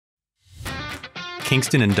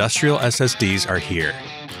Kingston Industrial SSDs are here.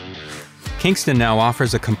 Kingston now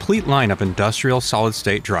offers a complete line of industrial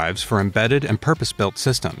solid-state drives for embedded and purpose-built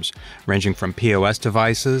systems, ranging from POS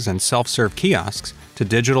devices and self-serve kiosks to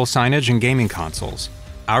digital signage and gaming consoles.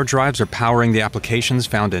 Our drives are powering the applications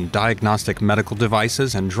found in diagnostic medical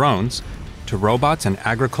devices and drones, to robots and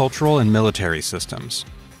agricultural and military systems.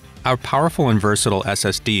 Our powerful and versatile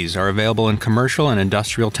SSDs are available in commercial and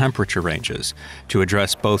industrial temperature ranges to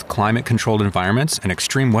address both climate-controlled environments and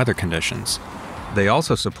extreme weather conditions. They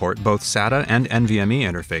also support both SATA and NVMe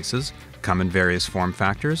interfaces, come in various form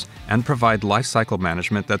factors, and provide lifecycle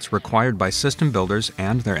management that's required by system builders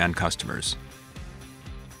and their end customers.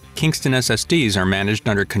 Kingston SSDs are managed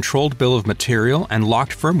under controlled bill of material and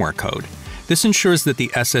locked firmware code. This ensures that the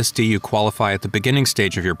SSD you qualify at the beginning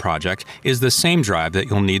stage of your project is the same drive that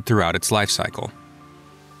you'll need throughout its lifecycle.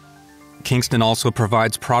 Kingston also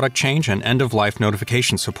provides product change and end-of-life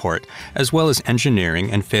notification support, as well as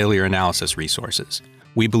engineering and failure analysis resources.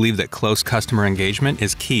 We believe that close customer engagement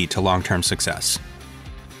is key to long-term success.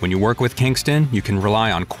 When you work with Kingston, you can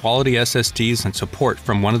rely on quality SSDs and support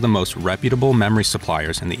from one of the most reputable memory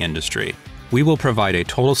suppliers in the industry. We will provide a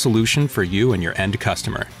total solution for you and your end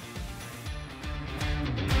customer.